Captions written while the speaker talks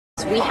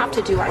we have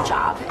to do our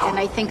job. And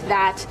I think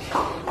that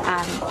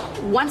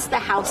once the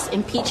House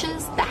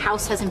impeaches, the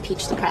House has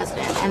impeached the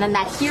president. And then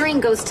that hearing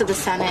goes to the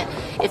Senate.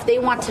 If they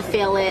want to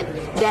fail it,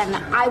 then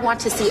I want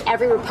to see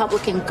every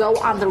Republican go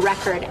on the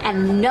record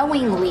and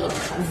knowingly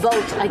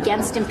vote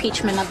against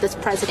impeachment of this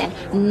president,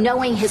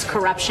 knowing his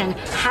corruption,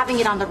 having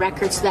it on the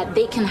record so that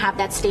they can have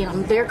that stain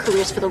on their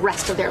careers for the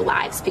rest of their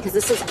lives, because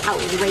this is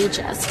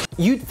outrageous.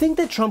 You'd think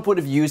that Trump would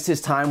have used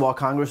his time while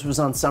Congress was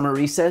on summer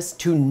recess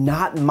to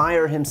not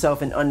mire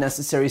himself in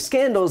unnecessary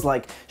scandals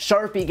like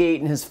Sharpiegate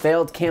and his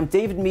failed Camp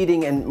David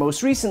meeting, and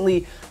most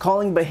recently,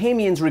 calling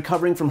Bahamians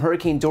recovering from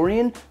Hurricane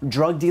Dorian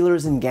drug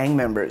dealers and gang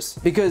members.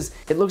 Because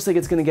it looks like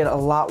it's going to get a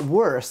lot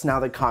worse now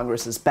that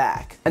Congress is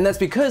back. And that's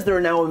because there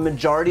are now a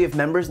majority of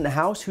members in the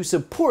House who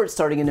support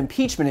starting an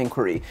impeachment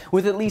inquiry,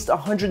 with at least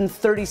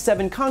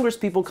 137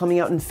 congresspeople coming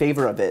out in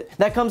favor of it.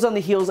 That comes on the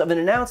heels of an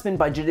announcement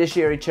by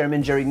Judiciary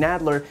Chairman Jerry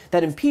Nadler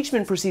that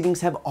impeachment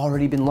proceedings have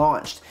already been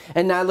launched.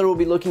 And Nadler will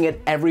be looking at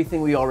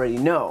everything we already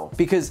know.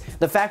 Because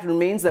the fact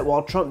remains that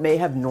while Trump may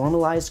have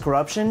normalized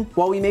corruption,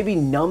 while we may be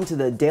numb to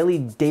the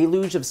daily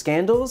deluge of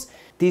scandals,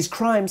 these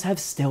crimes have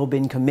still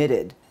been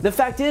committed. The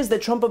fact is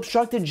that Trump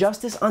obstructed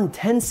justice on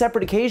 10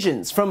 separate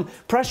occasions, from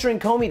pressuring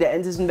Comey to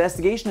end his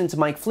investigation into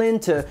Mike Flynn,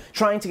 to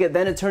trying to get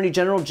then Attorney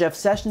General Jeff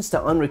Sessions to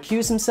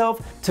unrecuse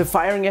himself, to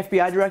firing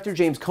FBI Director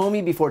James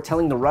Comey before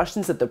telling the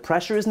Russians that the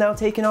pressure is now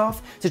taken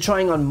off, to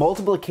trying on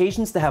multiple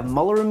occasions to have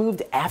Mueller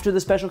removed after the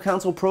special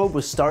counsel probe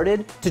was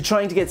started, to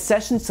trying to get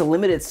Sessions to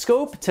limit its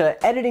scope,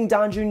 to editing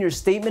Don Jr.'s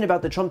statement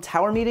about the Trump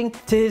Tower meeting,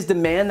 to his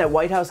demand that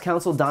White House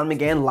counsel Don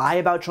McGahn lie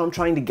about Trump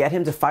trying to get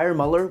him to fire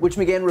Mueller, which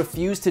McGahn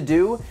refused to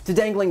do, to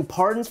dangling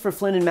pardons for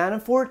Flynn and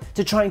Manafort,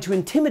 to trying to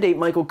intimidate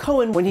Michael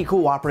Cohen when he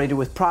cooperated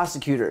with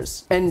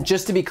prosecutors. And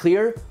just to be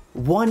clear,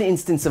 one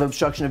instance of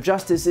obstruction of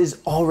justice is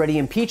already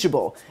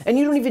impeachable, and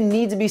you don't even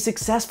need to be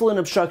successful in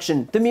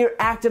obstruction. The mere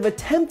act of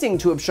attempting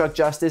to obstruct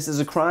justice is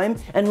a crime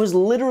and was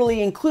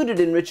literally included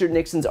in Richard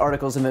Nixon's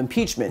articles of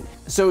impeachment.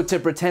 So to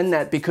pretend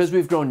that because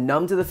we've grown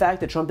numb to the fact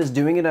that Trump is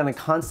doing it on a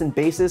constant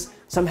basis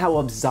somehow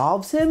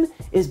absolves him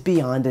is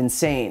beyond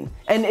insane.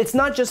 And it's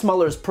not just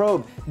Mueller's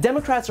probe.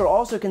 Democrats are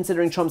also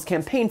considering Trump's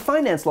campaign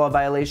finance law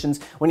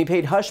violations when he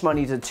paid hush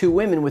money to 2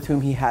 women with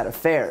whom he had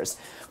affairs.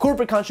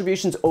 Corporate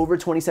contributions over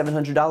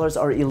 $2,700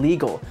 are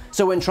illegal.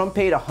 So when Trump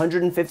paid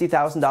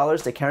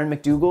 $150,000 to Karen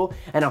McDougal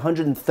and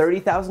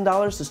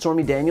 $130,000 to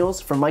Stormy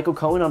Daniels from Michael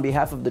Cohen on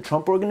behalf of the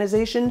Trump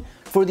Organization,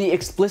 for the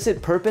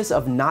explicit purpose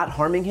of not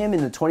harming him in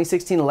the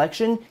 2016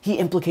 election, he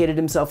implicated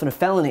himself in a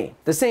felony.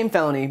 The same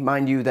felony,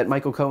 mind you, that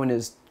Michael Cohen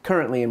is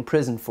currently in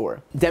prison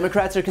for.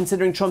 Democrats are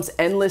considering Trump's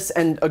endless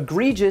and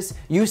egregious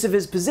use of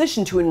his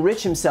position to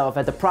enrich himself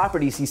at the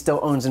properties he still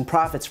owns and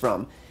profits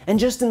from. And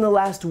just in the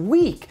last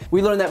week,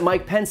 we learned that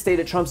Mike Pence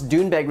stayed at Trump's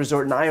Doonbeg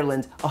resort in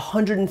Ireland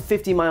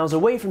 150 miles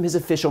away from his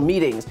official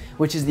meetings,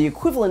 which is the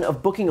equivalent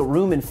of booking a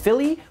room in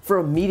Philly for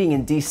a meeting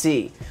in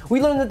DC.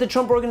 We learned that the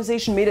Trump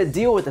Organization made a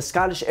deal with the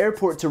Scottish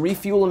airport to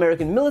refuel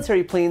American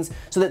military planes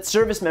so that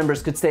service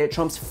members could stay at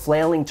Trump's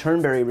flailing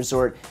Turnberry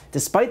resort,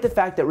 despite the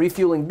fact that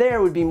refueling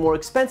there would be more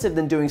expensive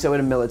than doing so at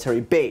a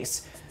military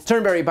base.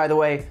 Turnberry, by the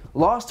way,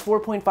 lost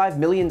 $4.5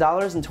 million in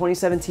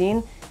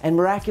 2017 and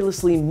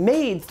miraculously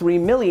made $3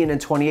 million in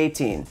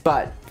 2018.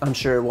 But I'm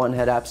sure one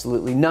had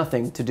absolutely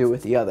nothing to do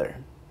with the other.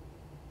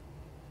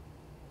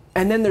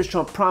 And then there's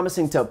Trump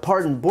promising to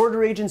pardon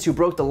border agents who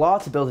broke the law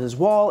to build his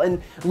wall.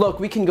 And look,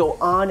 we can go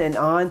on and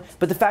on,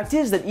 but the fact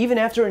is that even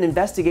after an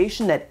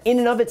investigation that in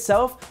and of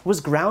itself was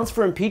grounds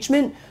for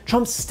impeachment,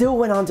 Trump still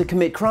went on to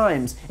commit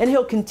crimes, and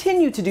he'll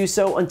continue to do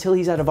so until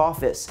he's out of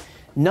office.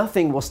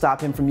 Nothing will stop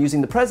him from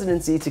using the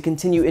presidency to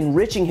continue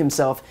enriching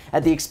himself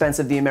at the expense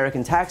of the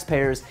American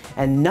taxpayers,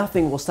 and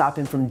nothing will stop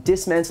him from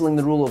dismantling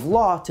the rule of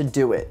law to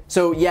do it.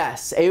 So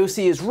yes,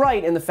 AOC is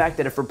right in the fact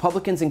that if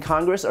Republicans in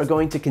Congress are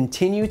going to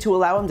continue to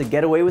allow him to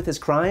get away with his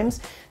crimes,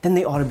 then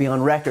they ought to be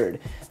on record.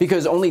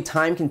 Because only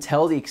time can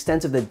tell the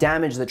extent of the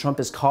damage that Trump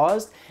has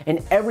caused,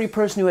 and every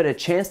person who had a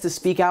chance to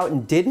speak out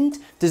and didn't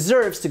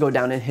deserves to go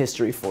down in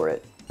history for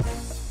it.